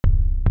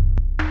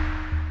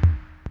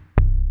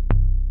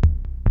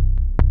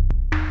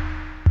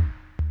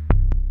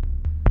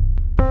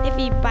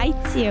he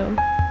bites you?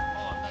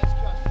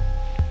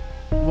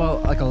 Well,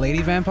 like a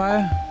lady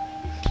vampire?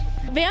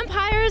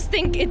 Vampires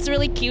think it's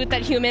really cute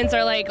that humans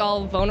are like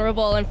all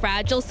vulnerable and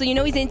fragile, so you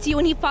know he's into you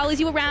when he follows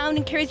you around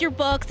and carries your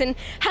books and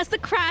has the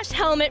crash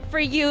helmet for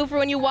you for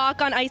when you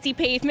walk on icy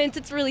pavements.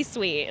 It's really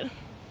sweet.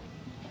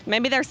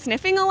 Maybe they're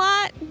sniffing a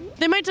lot?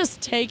 They might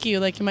just take you,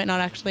 like you might not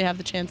actually have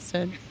the chance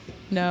to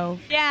know.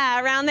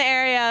 Yeah, around the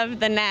area of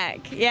the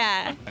neck,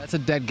 yeah. That's a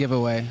dead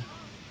giveaway.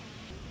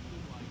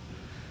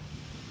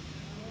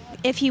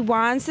 If he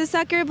wants to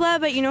suck your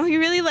blood, but you know he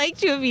really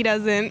liked you if he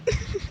doesn't.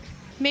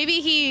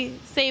 Maybe he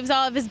saves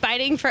all of his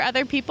biting for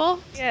other people.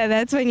 Yeah,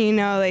 that's when you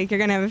know, like,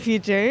 you're gonna have a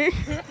future.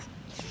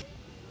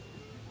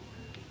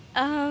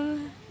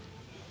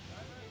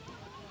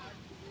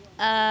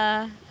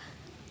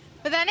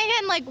 But then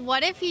again, like,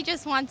 what if he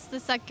just wants to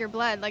suck your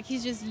blood? Like,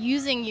 he's just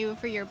using you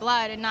for your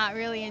blood and not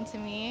really into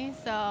me,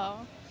 so.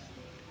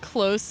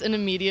 Close and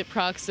immediate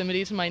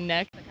proximity to my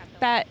neck.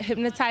 That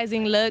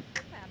hypnotizing look.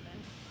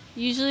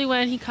 Usually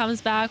when he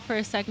comes back for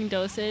a second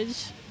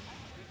dosage.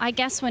 I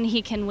guess when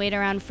he can wait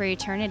around for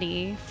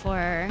eternity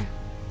for,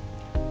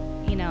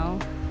 you know,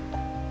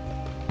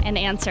 an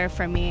answer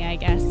from me, I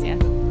guess, yeah.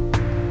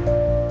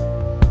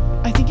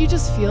 I think you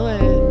just feel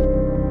it.